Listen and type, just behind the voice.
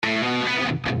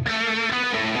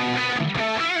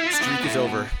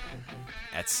game's over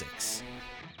at 6.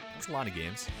 That's a lot of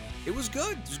games. It was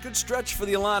good. It was a good stretch for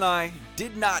the Illini.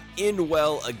 Did not end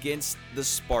well against the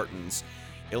Spartans.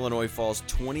 Illinois falls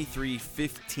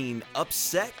 23-15,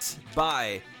 upset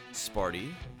by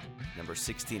Sparty. Number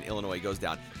 16, Illinois goes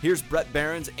down. Here's Brett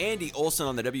Behrens, Andy Olson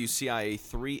on the WCIA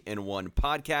 3-1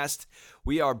 podcast.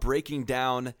 We are breaking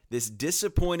down this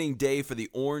disappointing day for the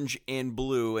Orange and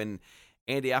Blue. And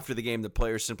Andy, after the game, the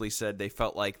players simply said they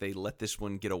felt like they let this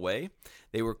one get away.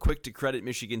 They were quick to credit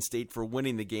Michigan State for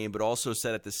winning the game, but also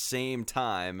said at the same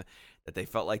time that they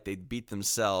felt like they'd beat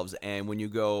themselves. And when you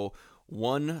go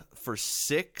 1 for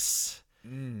 6,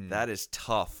 that is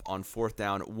tough on fourth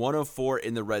down. 1 of 4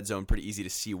 in the red zone. Pretty easy to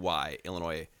see why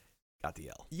Illinois got the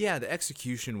L. Yeah, the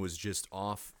execution was just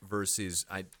off versus,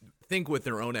 I think, what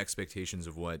their own expectations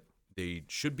of what they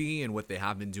should be and what they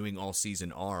have been doing all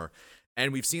season are.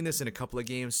 And we've seen this in a couple of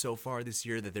games so far this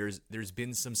year that there's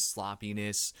been some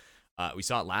sloppiness. We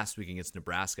saw it last week against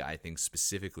Nebraska, I think,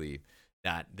 specifically,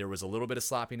 that there was a little bit of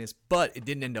sloppiness, but it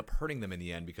didn't end up hurting them in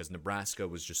the end because Nebraska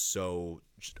was just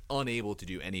unable to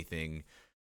do anything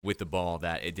with the ball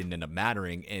that it didn't end up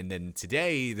mattering. And then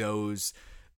today, those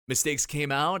mistakes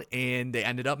came out and they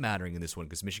ended up mattering in this one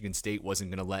because Michigan State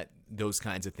wasn't going to let those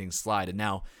kinds of things slide. And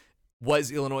now,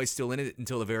 was Illinois still in it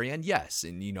until the very end? Yes.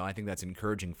 And, I think that's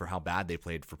encouraging for how bad they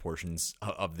played for portions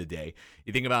of the day.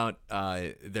 You think about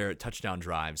their touchdown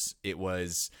drives. It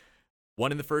was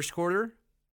 1 in the first quarter,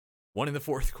 1 in the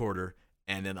fourth quarter,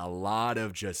 and then a lot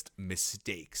of just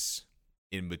mistakes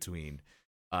in between.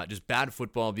 Just bad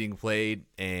football being played.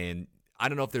 And I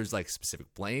don't know if there's specific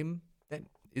blame that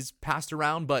is passed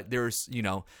around, but there's,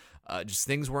 just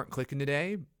things weren't clicking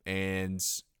today. And,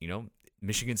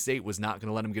 Michigan State was not going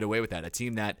to let them get away with that. A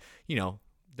team that,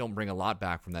 don't bring a lot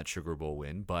back from that Sugar Bowl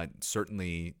win, but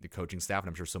certainly the coaching staff, and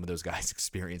I'm sure some of those guys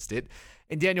experienced it.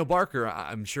 And Daniel Barker,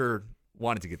 I'm sure,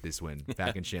 wanted to get this win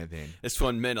back in Champaign. This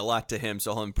one meant a lot to him.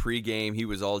 Saw him pregame. He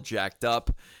was all jacked up.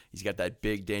 He's got that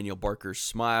big Daniel Barker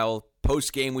smile.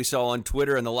 Postgame, we saw on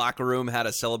Twitter in the locker room, had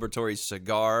a celebratory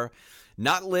cigar.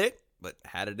 Not lit, but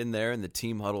had it in there in the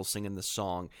team huddle singing the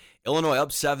song. Illinois up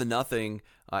 7-0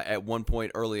 at one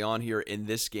point early on here in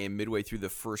this game, midway through the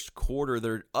first quarter.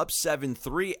 They're up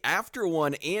 7-3 after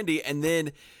one, Andy, and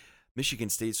then Michigan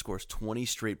State scores 20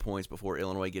 straight points before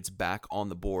Illinois gets back on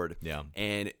the board. Yeah.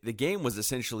 And the game was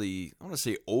essentially, I want to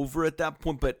say over at that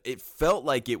point, but it felt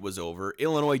like it was over.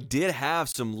 Illinois did have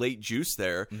some late juice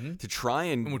there to try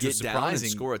and get down and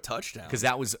score a touchdown. Because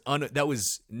that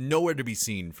was nowhere to be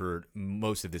seen for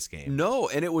most of this game. No,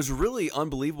 and it was really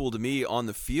unbelievable to me on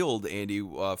the field, Andy,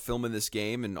 filming this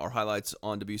game and our highlights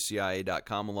on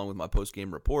WCIA.com along with my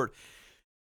post-game report.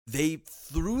 They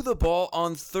threw the ball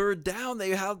on third down.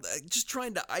 They have just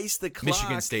trying to ice the clock.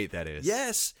 Michigan State, that is.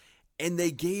 Yes, and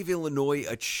they gave Illinois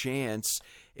a chance.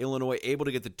 Illinois able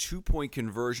to get the 2-point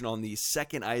conversion on the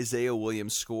second Isaiah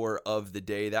Williams score of the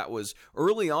day. That was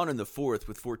early on in the fourth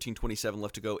with 14:27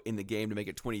 left to go in the game to make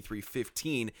it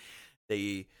 23-15.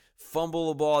 They fumble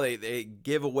the ball. They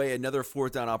give away another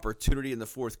fourth down opportunity in the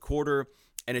fourth quarter,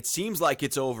 and it seems like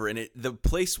it's over. And the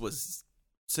place was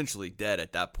essentially dead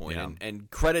at that point. Yeah. And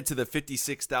credit to the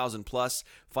 56,000 plus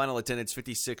final attendance,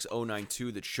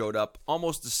 56,092 that showed up,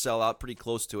 almost a sellout, pretty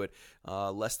close to it,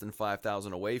 less than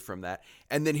 5,000 away from that.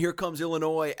 And then here comes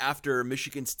Illinois after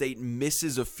Michigan State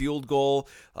misses a field goal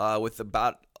with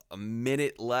about a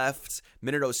minute left,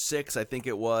 minute 06, I think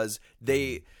it was.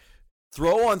 They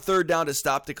throw on third down to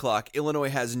stop the clock. Illinois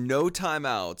has no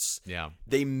timeouts. Yeah.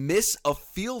 They miss a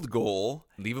field goal.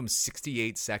 Leave them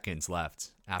 68 seconds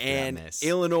left after and that miss.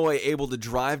 Illinois able to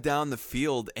drive down the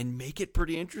field and make it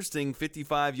pretty interesting.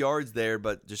 55 yards there,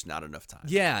 but just not enough time.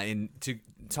 Yeah, and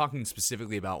talking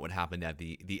specifically about what happened at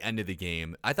the end of the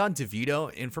game, I thought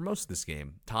DeVito, and for most of this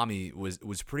game, Tommy was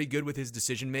pretty good with his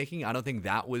decision-making. I don't think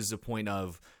that was a point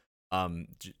of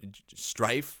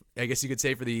strife, I guess you could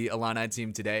say, for the Illini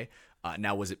team today.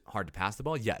 Now, was it hard to pass the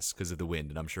ball? Yes, because of the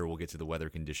wind, and I'm sure we'll get to the weather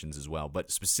conditions as well.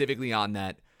 But specifically on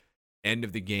that end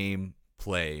of the game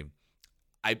play,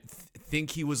 I think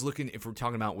he was looking, if we're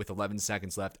talking about with 11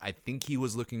 seconds left, I think he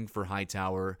was looking for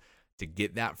Hightower to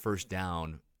get that first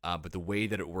down. But the way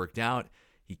that it worked out,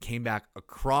 he came back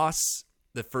across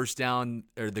the first down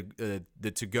or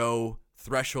the to-go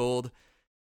threshold,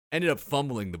 ended up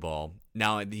fumbling the ball.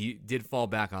 Now, he did fall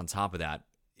back on top of that.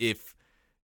 If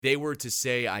they were to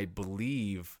say, I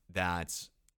believe that,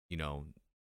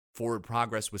 forward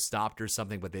progress was stopped or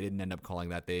something, but they didn't end up calling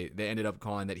that. They ended up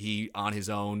calling that he, on his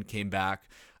own, came back.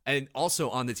 And also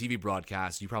on the TV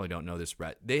broadcast, you probably don't know this,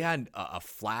 Brett, they had a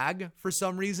flag for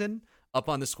some reason up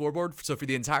on the scoreboard. So for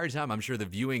the entire time, I'm sure the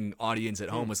viewing audience at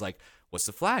home was like, "What's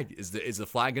the flag? Is the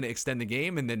flag going to extend the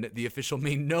game?" And then the official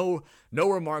made no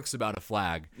remarks about a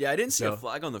flag. Yeah, I didn't see a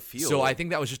flag on the field. So I think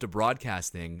that was just a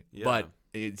broadcast thing. Yeah. But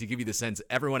to give you the sense,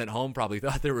 everyone at home probably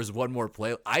thought there was one more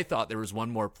play. I thought there was one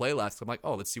more play left. So I'm like,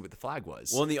 oh, let's see what the flag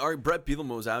was. Well, Brett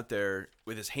Bielema was out there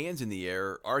with his hands in the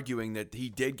air, arguing that he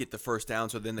did get the first down,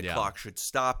 so then the clock should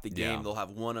stop the game. Yeah. They'll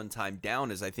have one untimed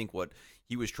down, is I think what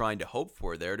he was trying to hope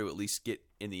for there, to at least get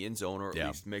in the end zone or at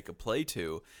least make a play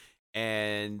to.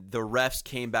 And the refs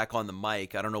came back on the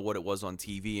mic, I don't know what it was on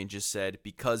TV, and just said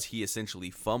because he essentially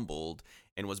fumbled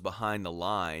and was behind the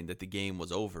line that the game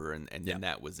was over, and then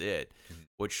that was it,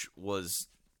 which was,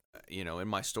 in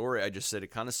my story, I just said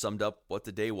it kind of summed up what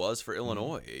the day was for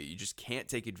Illinois. You just can't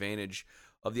take advantage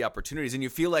of the opportunities, and you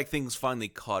feel like things finally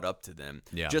caught up to them,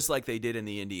 just like they did in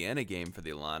the Indiana game for the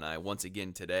Illini. Once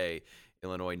again today,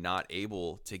 Illinois not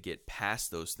able to get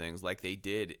past those things like they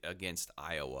did against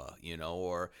Iowa,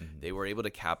 or they were able to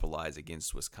capitalize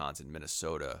against Wisconsin,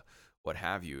 Minnesota, what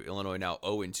have you. Illinois now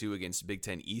 0-2 against Big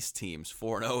Ten East teams,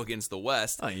 4-0 against the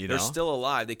West. They're still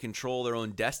alive. They control their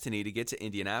own destiny to get to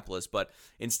Indianapolis, but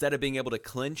instead of being able to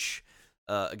clinch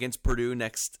against Purdue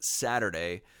next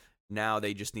Saturday, now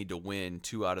they just need to win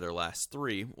 2 out of their last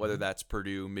 3, whether that's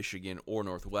Purdue, Michigan, or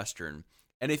Northwestern.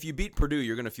 And if you beat Purdue,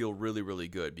 you're going to feel really, really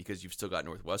good because you've still got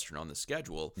Northwestern on the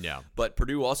schedule. Yeah. But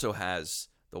Purdue also has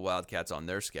the Wildcats on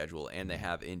their schedule, and they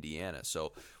have Indiana.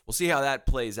 So we'll see how that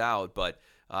plays out. But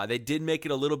they did make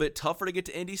it a little bit tougher to get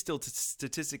to Indy, still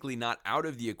statistically not out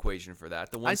of the equation for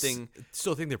that. The one thing,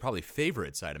 still think they're probably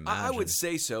favorites, I'd imagine. I would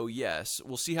say so, yes.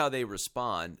 We'll see how they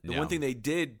respond. The one thing they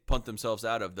did punt themselves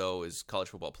out of, though, is college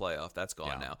football playoff. That's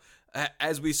gone now.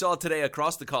 As we saw today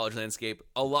across the college landscape,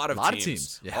 a lot of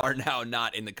teams are now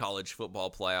not in the college football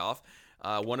playoff.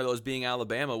 One of those being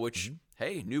Alabama, which,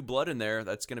 hey, new blood in there.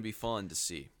 That's going to be fun to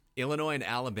see. Illinois and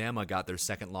Alabama got their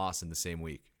second loss in the same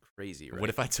week. Crazy, right? What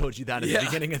if I told you that at the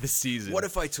beginning of the season? What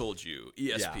if I told you?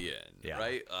 ESPN,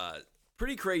 right?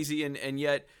 Pretty crazy, and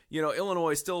yet,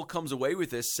 Illinois still comes away with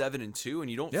this 7-2, and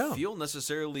you don't feel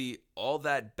necessarily all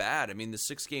that bad. I mean, the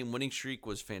 6-game winning streak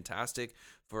was fantastic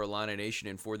for Illini Nation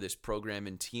and for this program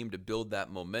and team to build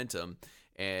that momentum.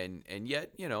 And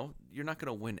yet, you're not going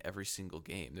to win every single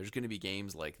game. There's going to be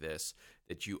games like this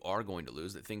that you are going to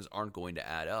lose, that things aren't going to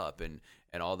add up, and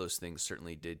all those things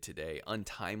certainly did today.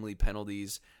 Untimely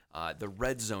penalties, the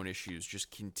red zone issues just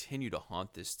continue to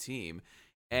haunt this team.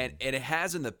 And it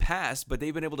has in the past, but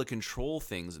they've been able to control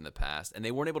things in the past, and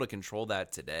they weren't able to control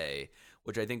that today,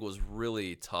 which I think was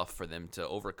really tough for them to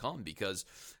overcome, because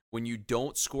when you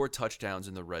don't score touchdowns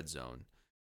in the red zone,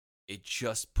 it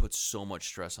just puts so much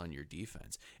stress on your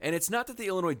defense. And it's not that the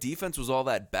Illinois defense was all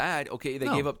that bad. Okay, they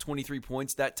gave up 23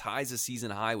 points. That ties a season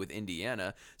high with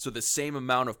Indiana. So the same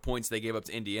amount of points they gave up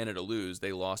to Indiana to lose,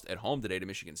 they lost at home today to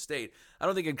Michigan State. I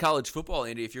don't think in college football,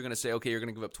 Indy, if you're going to say, okay, you're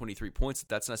going to give up 23 points,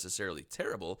 that's necessarily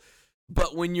terrible.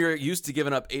 But when you're used to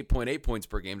giving up 8.8 points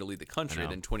per game to lead the country,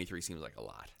 then 23 seems like a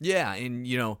lot. Yeah, and,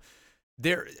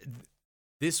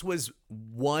 this was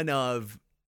one of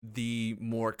the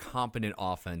more competent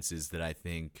offenses that I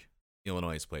think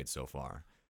Illinois has played so far.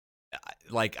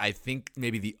 I think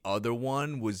maybe the other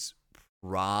one was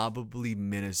probably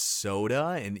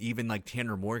Minnesota, and even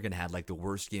Tanner Morgan had the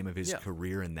worst game of his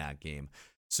career in that game.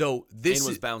 So this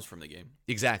was bounced from the game.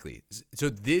 Exactly. So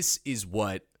this is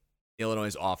what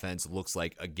Illinois' offense looks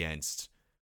like against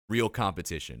real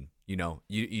competition. You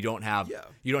don't have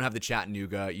the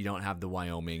Chattanooga, you don't have the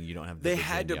Wyoming, you don't have the They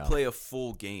Virginia. had to play a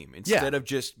full game instead of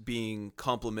just being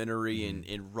complimentary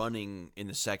and running in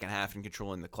the second half and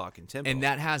controlling the clock and tempo. And they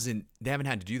haven't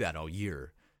had to do that all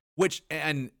year.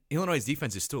 And Illinois'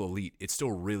 defense is still elite. It's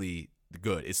still really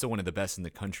good. It's still one of the best in the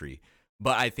country.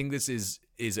 But I think this is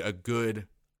a good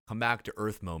come back to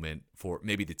earth moment for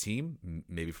maybe the team,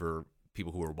 maybe for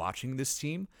people who are watching this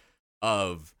team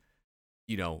of,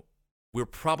 we're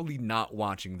probably not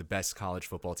watching the best college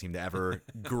football team to ever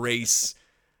grace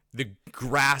the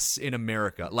grass in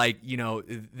America.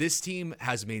 This team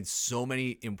has made so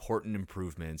many important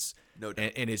improvements, no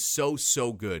doubt, and is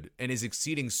so good, and is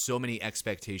exceeding so many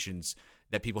expectations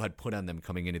that people had put on them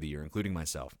coming into the year, including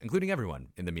myself, including everyone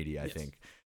in the media, I think.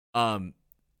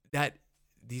 That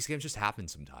these games just happen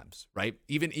sometimes, right?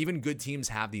 Even good teams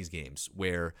have these games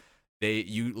where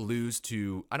you lose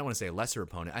to, I don't want to say a lesser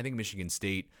opponent. I think Michigan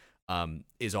State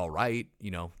is all right.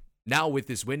 Now with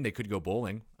this win, they could go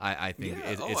bowling. I think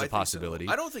it's a possibility.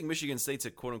 So. I don't think Michigan State's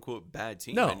a quote unquote bad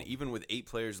team. No. And even with 8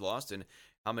 players lost and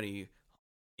how many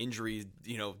injuries,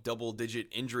 double-digit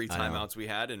injury timeouts we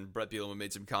had, and Brett Bielema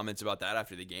made some comments about that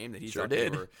after the game that he thought they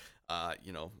were, I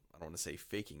don't want to say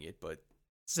faking it, but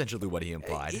essentially what he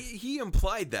implied. He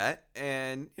implied that,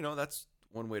 and that's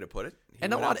one way to put it. He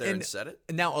And went out there and said it.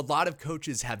 Now, a lot of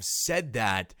coaches have said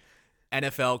that,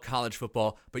 NFL, college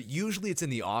football, but usually it's in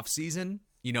the off season.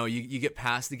 You get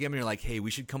past the game and you're like, hey,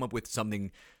 we should come up with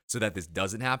something so that this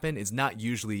doesn't happen. It's not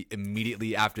usually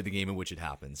immediately after the game in which it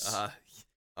happens.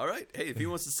 All right. Hey, if he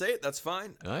wants to say it, that's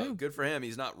fine. Oh. Good for him.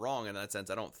 He's not wrong in that sense,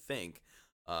 I don't think.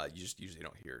 You just usually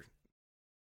don't hear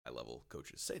high-level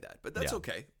coaches say that, but that's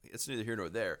okay. It's neither here nor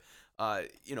there.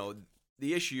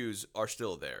 The issues are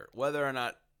still there. Whether or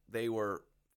not they were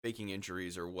faking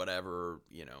injuries or whatever,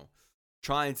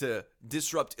 trying to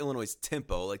disrupt Illinois'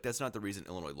 tempo, like that's not the reason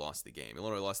Illinois lost the game.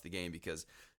 Illinois lost the game because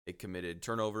it committed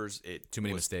turnovers. Too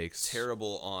many mistakes.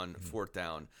 Terrible on fourth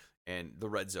down, and the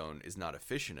red zone is not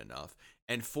efficient enough.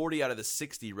 And 40 out of the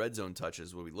 60 red zone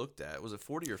touches what we looked at, was it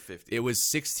 40 or 50? It was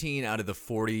 16 out of the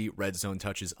 40 red zone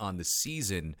touches on the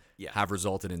season have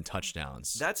resulted in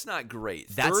touchdowns. That's not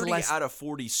great. That's 30 out of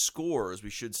 40 scores, we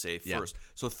should say first.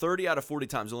 So 30 out of 40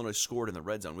 times Illinois scored in the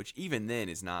red zone, which even then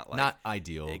is not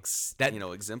ideal.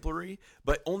 Exemplary.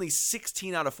 But only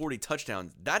 16 out of 40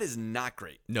 touchdowns, that is not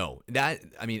great. No,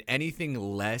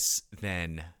 anything less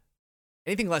than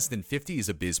 50 is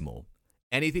abysmal.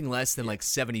 Anything less than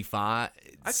 75,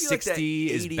 I feel 60 like that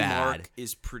 80 is bad. mark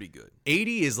is pretty good.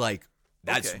 80 is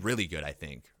that's really good, I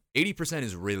think. 80%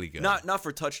 is really good. Not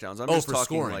for touchdowns. I'm just for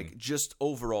talking scoring. just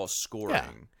overall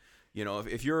scoring. Yeah.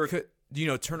 If you're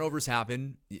turnovers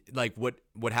happen. Like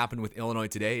what happened with Illinois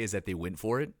today is that they went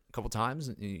for it a couple times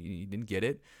and you didn't get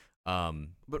it.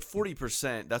 But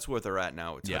 40%, that's where they're at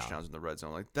now with touchdowns in the red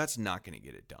zone. That's not going to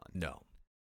get it done. No.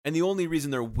 And the only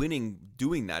reason they're winning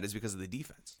doing that is because of the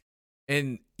defense.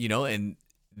 And, and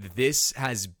this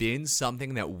has been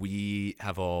something that we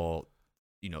have all,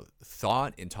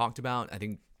 thought and talked about. I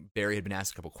think Barry had been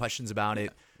asked a couple questions about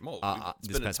it. Well, it's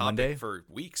this been past a topic Monday. for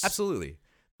weeks. Absolutely.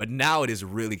 But now it is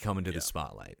really coming to the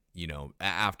spotlight,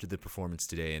 after the performance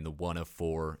today and the 1 of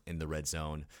 4 in the red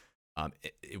zone.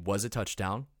 It was a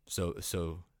touchdown. So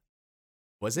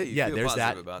was it? Yeah, there's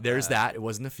that. There's that. It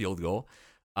wasn't a field goal.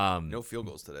 No field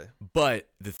goals today. But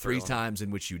the 3 times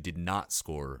in which you did not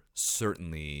score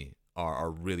certainly are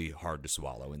really hard to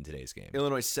swallow in today's game.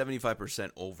 Illinois 75%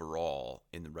 overall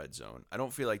in the red zone. I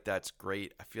don't feel like that's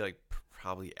great. I feel like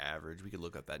probably average. We could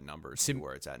look up that number, see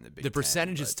where it's at in the Big Ten. The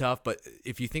percentage is tough, but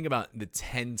if you think about the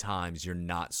 10 times you're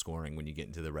not scoring when you get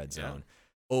into the red zone,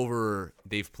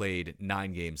 they've played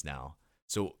 9 games now.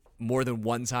 So more than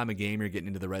one time a game you're getting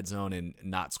into the red zone and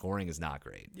not scoring is not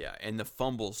great. Yeah, and the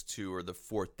fumbles too, or the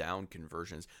fourth down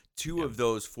conversions. 2 of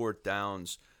those fourth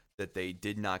downs that they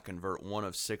did not convert, 1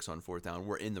 of 6 on fourth down,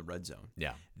 were in the red zone.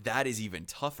 Yeah. That is even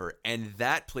tougher, and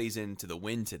that plays into the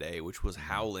win today, which was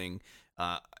howling.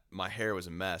 My hair was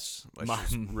a mess, which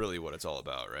is really what it's all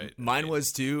about, right? Mine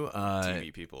was too.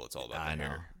 TV people, it's all about I the know.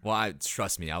 hair. Well,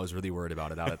 trust me, I was really worried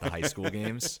about it out at the high school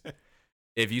games.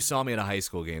 If you saw me at a high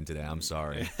school game today, I'm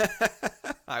sorry.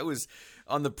 I was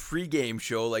on the pregame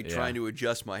show, trying to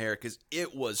adjust my hair because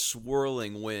it was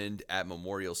swirling wind at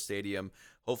Memorial Stadium.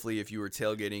 Hopefully, if you were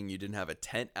tailgating, you didn't have a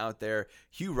tent out there.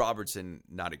 Hugh Robertson,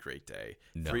 not a great day.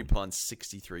 No. 3 punts,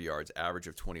 63 yards, average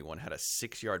of 21. Had a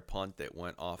 6-yard punt that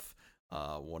went off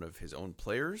one of his own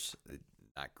players.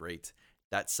 Not great.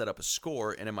 That set up a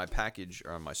score. And in my package,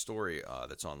 or on my story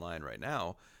that's online right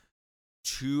now,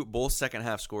 both second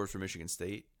half scores for Michigan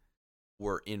State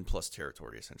were in plus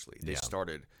territory, essentially. They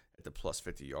started at the plus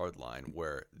 50-yard line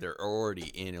where they're already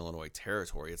in Illinois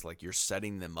territory. It's like you're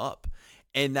setting them up.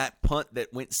 And that punt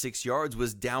that went 6 yards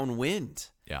was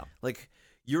downwind. Yeah.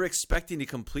 You're expecting to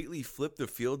completely flip the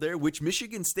field there, which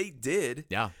Michigan State did.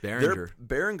 Yeah,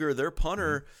 Behringer. Their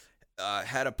punter,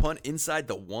 had a punt inside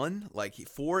the 1,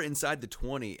 4 inside the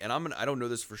 20. And I don't know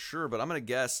this for sure, but I'm going to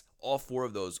guess all 4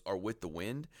 of those are with the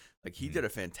wind. He did a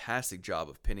fantastic job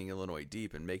of pinning Illinois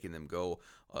deep and making them go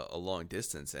a long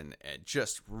distance, and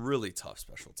just really tough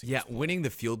special teams. Yeah, winning the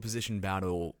field position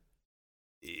battle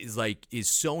is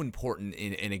so important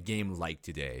in a game like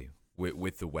today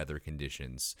with the weather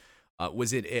conditions.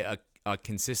 Was it a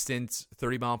consistent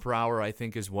 30 mile per hour? I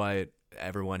think is what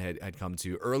everyone had come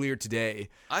to earlier today.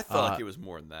 I felt like it was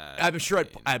more than that. I'm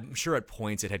sure at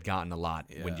points it had gotten a lot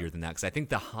windier than that, because I think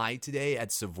the high today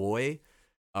at Savoy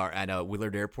or at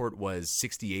Willard Airport was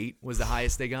 68 was the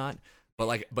highest they got.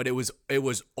 But it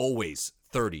was always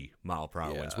 30 mile per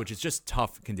hour winds, which is just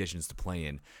tough conditions to play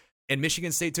in. And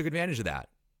Michigan State took advantage of that.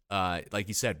 Like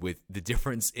you said, with the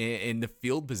difference in the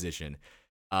field position.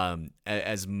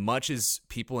 As much as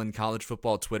people in college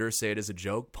football Twitter say it as a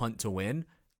joke, punt to win.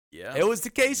 Yeah, it was the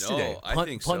case today. I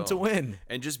think so. Punt to win.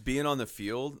 And just being on the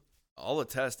field, I'll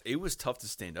attest, it was tough to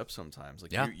stand up sometimes.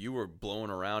 Like, Yeah. you were blowing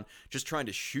around. Just trying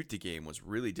to shoot the game was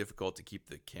really difficult to keep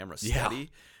the camera steady.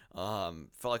 Felt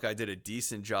like I did a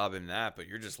decent job in that, but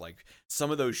you're just like,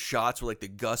 some of those shots where like the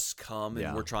gusts come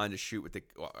and we're trying to shoot with and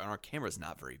our camera's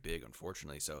not very big,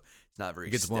 unfortunately, so it's not very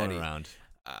It gets steady. blown around.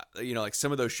 Like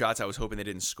some of those shots I was hoping they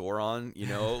didn't score on,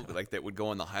 like that would go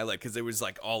on the highlight because it was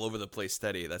like all over the place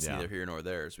steady. That's neither here nor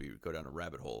there as we go down a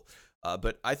rabbit hole.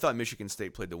 But I thought Michigan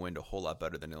State played the wind a whole lot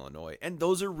better than Illinois. And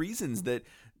those are reasons that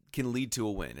can lead to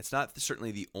a win. It's not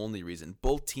certainly the only reason.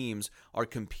 Both teams are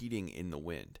competing in the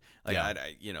wind. Like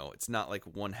it's not like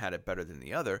one had it better than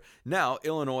the other. Now,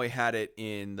 Illinois had it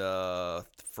in the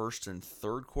first and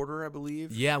third quarter, I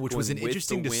believe. Yeah, which was an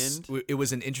interesting wind. It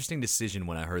was an interesting decision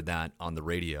when I heard that on the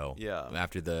radio. Yeah.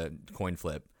 After the coin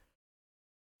flip.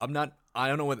 I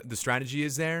don't know what the strategy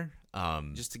is there.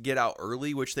 Just to get out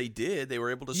early, which they did. They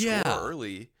were able to score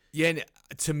early. Yeah, and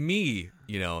to me,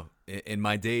 in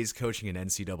my days coaching in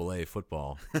NCAA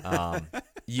football,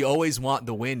 you always want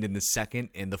the wind in the second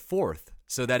and the fourth,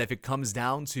 so that if it comes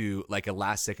down to like a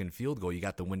last-second field goal, you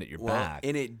got the wind at your back.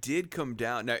 And it did come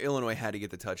down. Now, Illinois had to get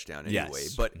the touchdown anyway,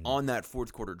 but on that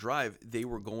fourth quarter drive, they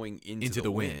were going into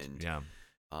the wind.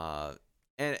 Yeah.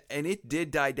 And it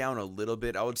did die down a little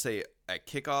bit. I would say at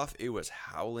kickoff, it was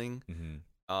howling. Mm-hmm.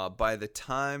 By the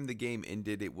time the game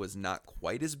ended, it was not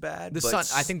quite as bad.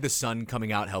 I think the sun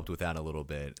coming out helped with that a little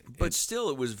bit. But still,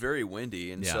 it was very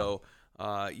windy, and so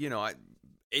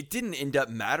it didn't end up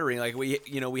mattering. Like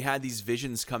we had these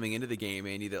visions coming into the game,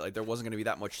 Andy, that like there wasn't going to be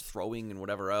that much throwing and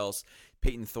whatever else.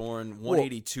 Peyton Thorne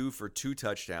 182 for 2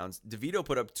 touchdowns. DeVito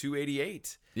put up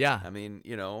 288. Yeah, I mean,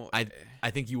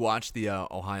 I think you watched the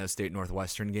Ohio State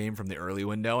Northwestern game from the early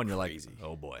window, and you're crazy. like,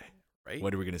 oh boy. Right?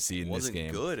 What are we going to see in this game?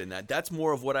 Wasn't good, and that's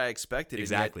more of what I expected.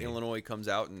 Exactly. And yet Illinois comes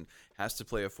out and has to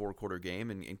play a 4-quarter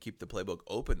game and keep the playbook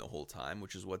open the whole time,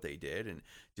 which is what they did. And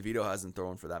DeVito hasn't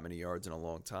thrown for that many yards in a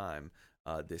long time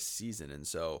this season, and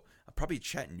so probably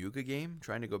Chattanooga game.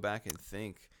 Trying to go back and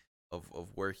think of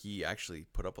where he actually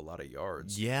put up a lot of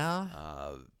yards. Yeah.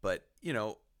 But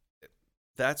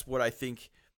that's what I think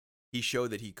he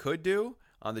showed that he could do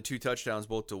on the 2 touchdowns,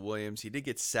 both to Williams. He did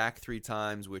get sacked 3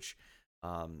 times, which.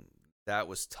 That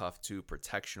was tough too,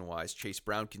 protection-wise. Chase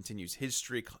Brown continues his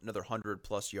streak, another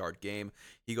 100-plus yard game.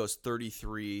 He goes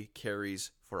 33 carries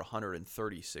for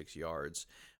 136 yards,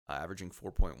 averaging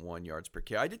 4.1 yards per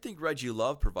carry. I did think Reggie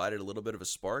Love provided a little bit of a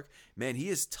spark. Man, he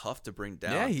is tough to bring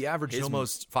down. Yeah, he averaged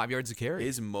almost 5 yards a carry.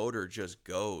 His motor just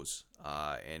goes,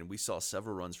 and we saw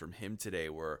several runs from him today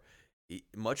where,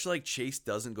 much like Chase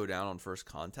doesn't go down on first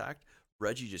contact,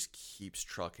 Reggie just keeps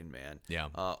trucking, man. Yeah.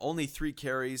 Only 3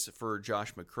 carries for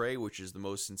Josh McCray, which is the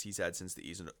most he's had since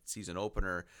the season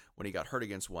opener when he got hurt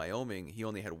against Wyoming. He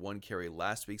only had 1 carry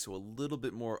last week, so a little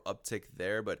bit more uptick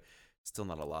there, but still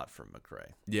not a lot from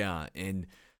McCray. Yeah, and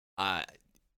I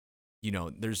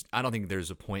don't think there's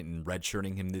a point in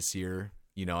redshirting him this year.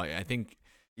 I think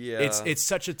it's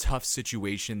such a tough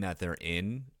situation that they're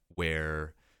in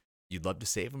where you'd love to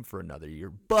save him for another year,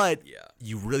 but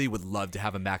you really would love to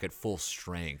have him back at full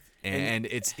strength. And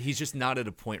he's just not at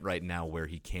a point right now where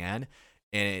he can.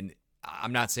 And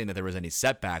I'm not saying that there was any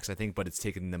setbacks, I think, but it's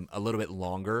taken them a little bit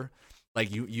longer.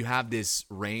 Like you have this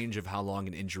range of how long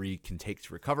an injury can take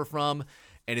to recover from,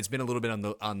 and it's been a little bit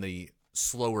on the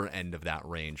slower end of that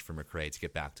range for McCray to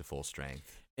get back to full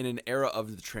strength. In an era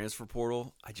of the transfer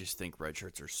portal, I just think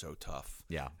redshirts are so tough.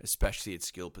 Yeah. Especially at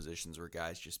skill positions where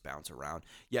guys just bounce around.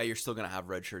 Yeah, you're still going to have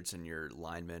redshirts in your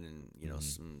linemen and,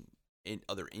 some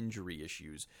other injury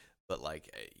issues. But,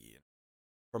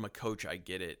 from a coach, I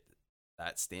get it.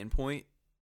 That standpoint,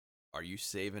 are you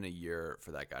saving a year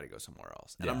for that guy to go somewhere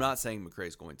else? And I'm not saying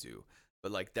McCray's going to,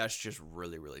 but, that's just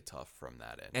really, really tough from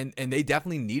that end. And they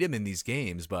definitely need him in these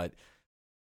games, but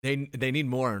they need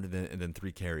more than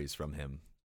 3 carries from him.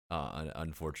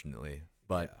 Unfortunately,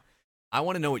 but I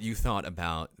want to know what you thought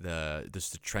about the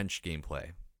trench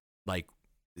gameplay. Like,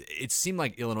 it seemed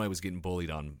like Illinois was getting bullied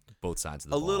on both sides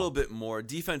of the ball. A little bit more.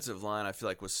 Defensive line, I feel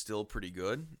like, was still pretty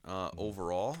good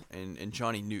overall, and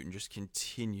Johnny Newton just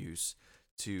continues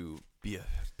to be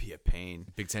a pain.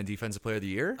 Big Ten Defensive Player of the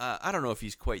Year? I don't know if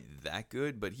he's quite that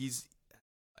good, but he's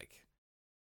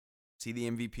see the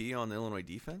MVP on the Illinois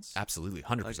defense? Absolutely,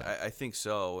 100%. I think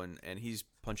so, and he's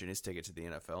punching his ticket to the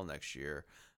NFL next year.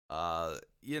 What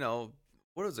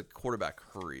does a quarterback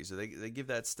hurry? So they give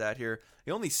that stat here.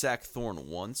 He only sacked Thorne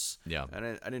once. Yeah.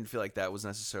 And I didn't feel like that was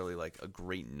necessarily a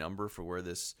great number for where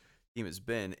this team has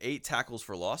been. 8 tackles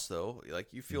for loss, though.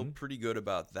 You feel pretty good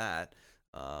about that.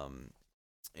 And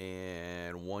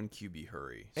 1 QB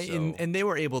hurry. And they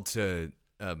were able to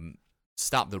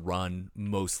stop the run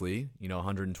mostly.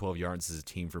 112 yards as a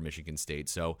team for Michigan State.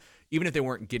 So even if they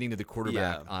weren't getting to the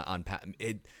quarterback on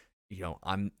it,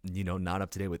 I'm not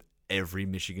up to date with every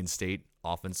Michigan State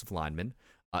offensive lineman.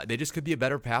 They just could be a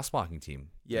better pass blocking team.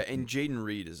 Yeah, and Jaden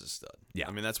Reed is a stud. Yeah.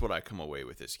 I mean, that's what I come away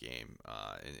with this game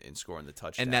in scoring the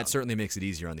touchdown. And that certainly makes it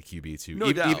easier on the QB, too.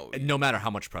 No doubt. No matter how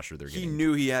much pressure they're He getting.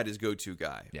 knew he had his go-to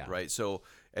guy, Yeah. right? So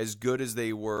as good as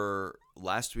they were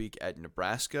last week at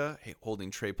Nebraska,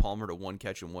 holding Trey Palmer to 1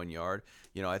 catch and 1 yard,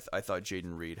 I thought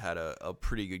Jaden Reed had a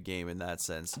pretty good game in that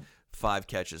sense. 5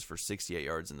 catches for 68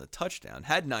 yards and the touchdown.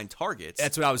 Had 9 targets.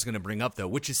 That's what I was going to bring up, though,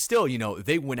 which is still,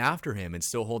 they went after him and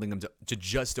still holding him to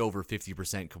just over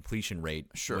 50% completion rate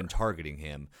when targeting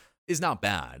him is not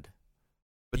bad.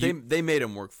 But they made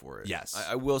him work for it. Yes.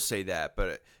 I will say that.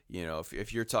 But,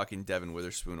 if you're talking Devin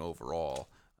Witherspoon overall,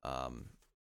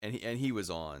 and he was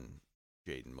on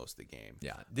Jaden most of the game.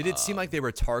 Yeah. Did it seem like they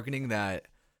were targeting that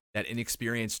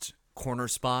inexperienced corner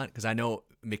spot? Because I know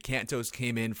McCantos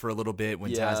came in for a little bit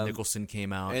when Taz Nicholson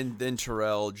came out. And then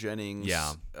Terrell Jennings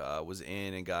was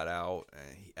in and got out.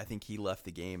 I think he left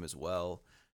the game as well.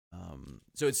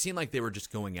 So it seemed like they were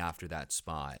just going after that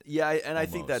spot. Yeah, and I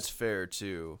think that's fair,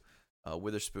 too.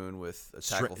 Witherspoon with a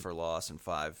tackle for loss and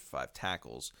five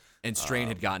tackles. And Strain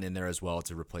had gotten in there as well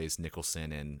to replace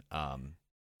Nicholson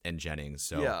and Jennings.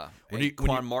 So yeah,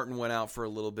 Quan Martin went out for a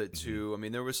little bit too. Mm-hmm. I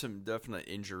mean, there was some definite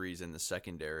injuries in the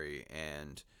secondary,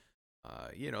 and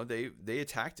they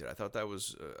attacked it. I thought that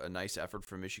was a nice effort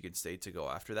from Michigan State to go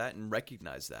after that and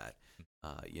recognize that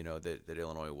that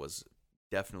Illinois was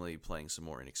definitely playing some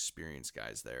more inexperienced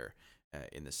guys there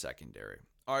in the secondary.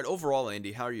 All right, overall,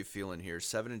 Andy, how are you feeling here?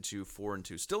 7-2,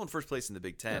 4-2, still in first place in the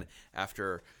Big Ten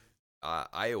after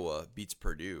Iowa beats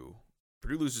Purdue.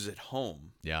 Purdue loses at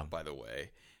home, by the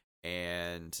way.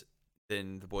 And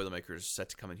then the Boilermakers set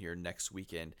to come in here next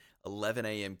weekend, 11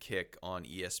 a.m. kick on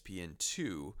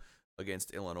ESPN2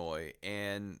 against Illinois.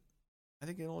 And I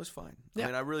think Illinois is fine. Yeah. I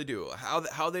mean, I really do.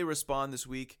 How they respond this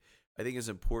week, I think is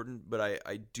important, but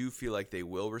I do feel like they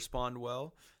will respond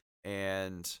well.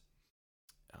 And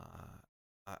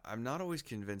I'm not always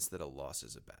convinced that a loss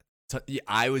is a bad. Yeah,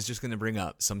 I was just going to bring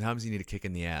up, sometimes you need a kick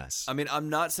in the ass. I mean, I'm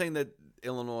not saying that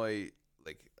Illinois,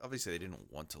 obviously they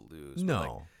didn't want to lose.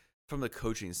 No. From the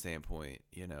coaching standpoint,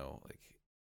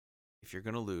 if you're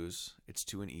going to lose, it's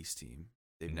to an East team.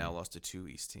 They've now lost to 2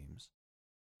 East teams.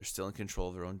 They're still in control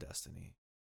of their own destiny.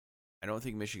 I don't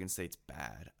think Michigan State's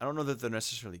bad. I don't know that they're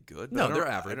necessarily good. No, they're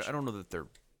average. I don't know that they're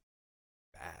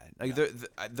bad.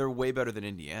 They're way better than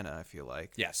Indiana, I feel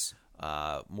like. Yes.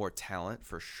 More talent,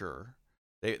 for sure.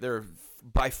 They're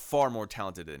by far more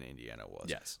talented than Indiana was.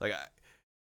 Yes.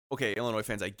 Okay, Illinois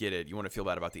fans, I get it. You want to feel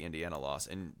bad about the Indiana loss,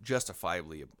 and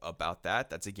justifiably about that.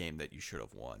 That's a game that you should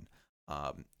have won.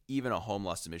 Even a home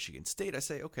loss to Michigan State, I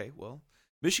say, okay, well,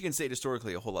 Michigan State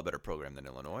historically a whole lot better program than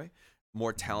Illinois,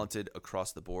 more talented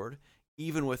across the board.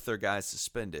 Even with their guys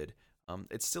suspended,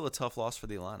 it's still a tough loss for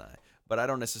the Illini. But I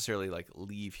don't necessarily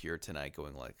leave here tonight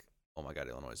going oh my God,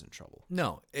 Illinois is in trouble.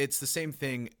 No, it's the same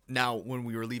thing. Now, when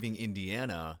we were leaving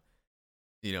Indiana,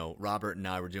 Robert and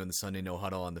I were doing the Sunday no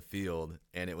huddle on the field,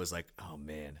 and it was like, oh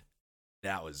man,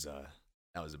 that was a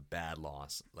bad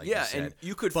loss. And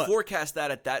you could forecast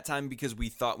that at that time because we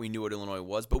thought we knew what Illinois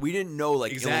was, but we didn't know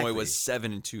Illinois was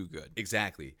 7-2 good.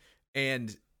 Exactly.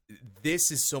 And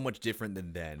this is so much different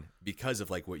than then because of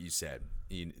what you said,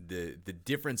 the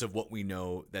difference of what we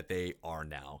know that they are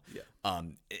now. Yeah.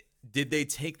 Did they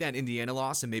take that Indiana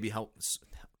loss and maybe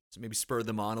spur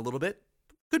them on a little bit?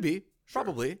 Could be,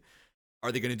 probably.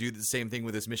 Are they going to do the same thing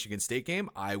with this Michigan State game?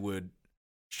 I would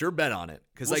sure bet on it.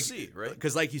 We'll see, right?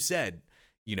 Because like you said,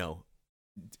 the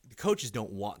coaches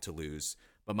don't want to lose.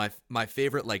 But my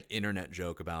favorite internet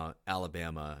joke about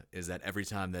Alabama is that every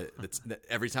time that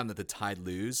the Tide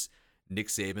lose, Nick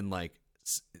Saban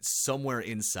somewhere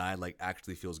inside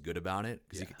actually feels good about it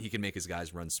because he can make his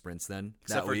guys run sprints then.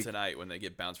 Except for tonight when they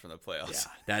get bounced from the playoffs.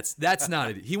 Yeah, that's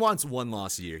not it. He wants one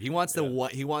loss a year. He wants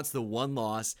the one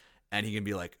loss, and he can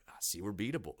be like, see, we're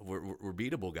beatable. We're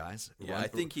beatable, guys. Yeah, I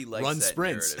think he likes run that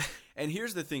sprints. Narrative. And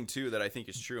here's the thing too that I think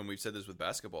is true, and we've said this with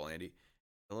basketball, Andy.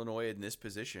 Illinois in this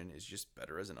position is just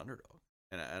better as an underdog,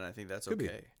 and I think that's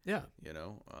okay. Yeah,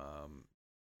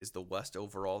 is the West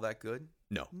overall that good?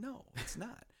 No, it's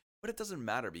not. But it doesn't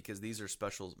matter because these are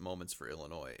special moments for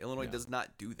Illinois. Illinois does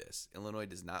not do this. Illinois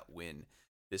does not win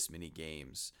this many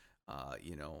games.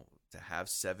 To have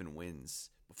 7 wins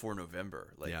before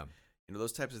November,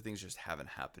 those types of things just haven't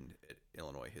happened at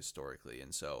Illinois historically.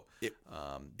 And so,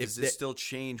 does this still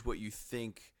change what you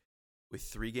think with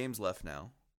 3 games left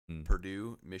now?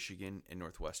 Purdue, Michigan, and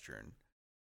Northwestern.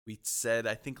 We said,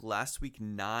 I think last week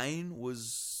 9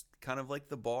 was kind of like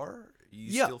the bar?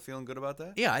 Yeah. Still feeling good about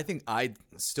that? Yeah, I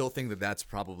still think that that's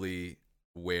probably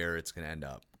where it's going to end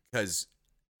up. Because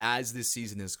as this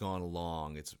season has gone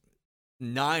along,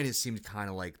 9 has seemed kind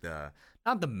of like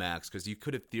not the max, because you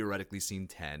could have theoretically seen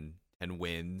 10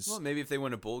 wins. Well, maybe if they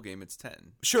win a bowl game, it's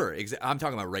 10. Sure, I'm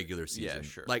talking about regular season. Yeah,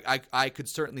 sure. Like I could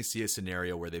certainly see a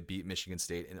scenario where they beat Michigan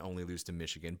State and only lose to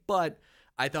Michigan, but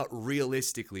I thought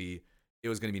realistically it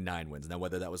was going to be 9 wins. Now,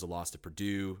 whether that was a loss to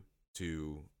Purdue,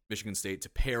 to Michigan State, to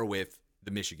pair with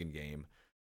the Michigan game,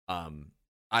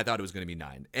 I thought it was going to be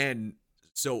 9. And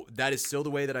so that is still the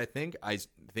way that I think. I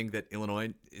think that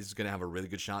Illinois is going to have a really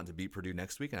good shot to beat Purdue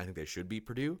next week, and I think they should beat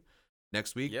Purdue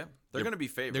next week. Yeah, they're going to be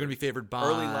favored. They're going to be favored by...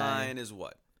 Early line is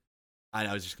what?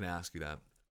 I was just going to ask you that.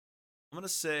 I'm going to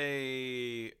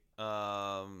say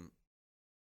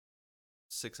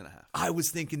 6.5. I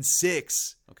was thinking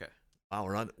 6. Okay.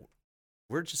 Wow,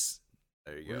 we're just...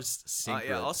 There you We're go. just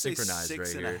I'll say synchronized right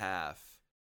 6.5 here.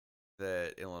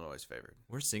 that Illinois is favored.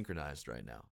 We're synchronized right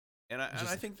now. And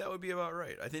I think that would be about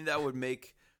right. I think that would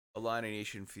make Illini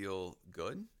Nation feel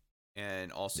good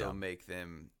and also make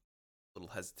them a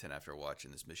little hesitant after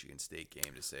watching this Michigan State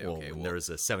game to say, when there's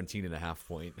a 17.5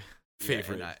 point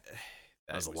favorite. That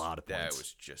was a lot of points. That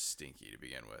was just stinky to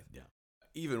begin with. Yeah.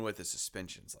 Even with the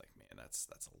suspensions, that's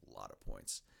a lot of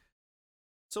points.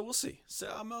 So we'll see. So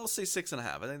I'll say 6.5.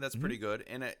 I think that's pretty good.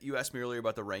 And you asked me earlier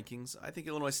about the rankings. I think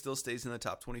Illinois still stays in the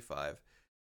top 25.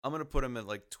 I'm going to put them at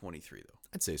 23, though.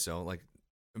 I'd say so.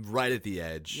 Right at the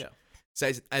edge. Yeah.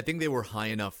 So I think they were high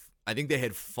enough. I think they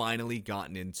had finally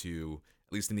gotten into,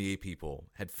 at least in the AP poll,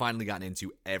 had finally gotten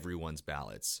into everyone's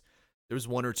ballots. There was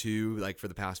 1 or 2, for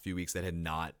the past few weeks, that had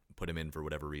not put him in for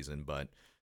whatever reason. But,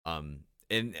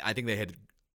 and I think they had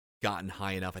gotten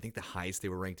high enough. I think the highest they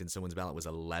were ranked in someone's ballot was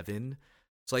 11.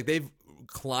 So they've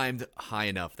climbed high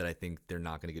enough that I think they're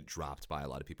not going to get dropped by a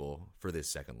lot of people for this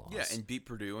second loss. Yeah, and beat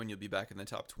Purdue, and you'll be back in the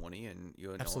top 20, and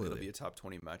it'll be a top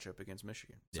 20 matchup against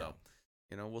Michigan. So,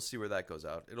 we'll see where that goes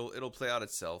out. It'll play out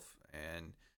itself.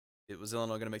 And was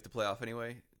Illinois going to make the playoff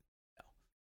anyway? No.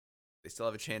 They still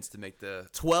have a chance to make the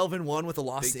 12-1 with a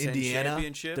loss Big to Ten Indiana.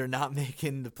 championship. They're not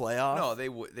making the playoff. No, they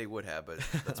would have, but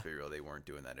let's be real, they weren't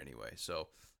doing that anyway. So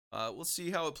we'll see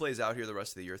how it plays out here the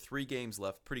rest of the year. 3 games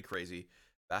left, pretty crazy.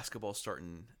 Basketball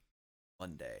starting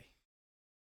Monday.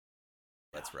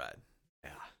 That's rad. Yeah.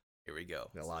 Here we go.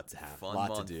 Got a lot to have. Fun a lot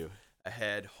month to do.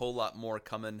 Ahead. Whole lot more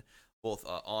coming, both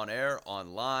on air,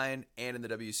 online, and in the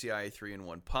WCIA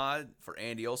 3-in-1 pod. For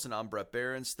Andy Olson, I'm Brett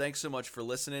Behrens. Thanks so much for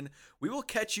listening. We will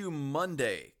catch you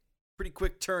Monday. Pretty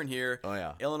quick turn here. Oh,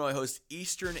 yeah. Illinois hosts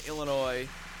Eastern Illinois.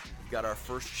 We've got our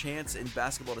first chance in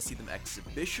basketball to see them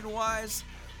exhibition-wise.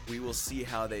 We will see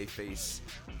how they face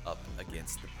up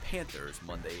against the Panthers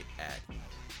Monday at 8.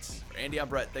 For Andy, I'm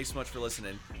Brett. Thanks so much for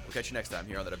listening. We'll catch you next time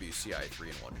here on the WCIA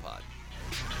 3-in-1 pod.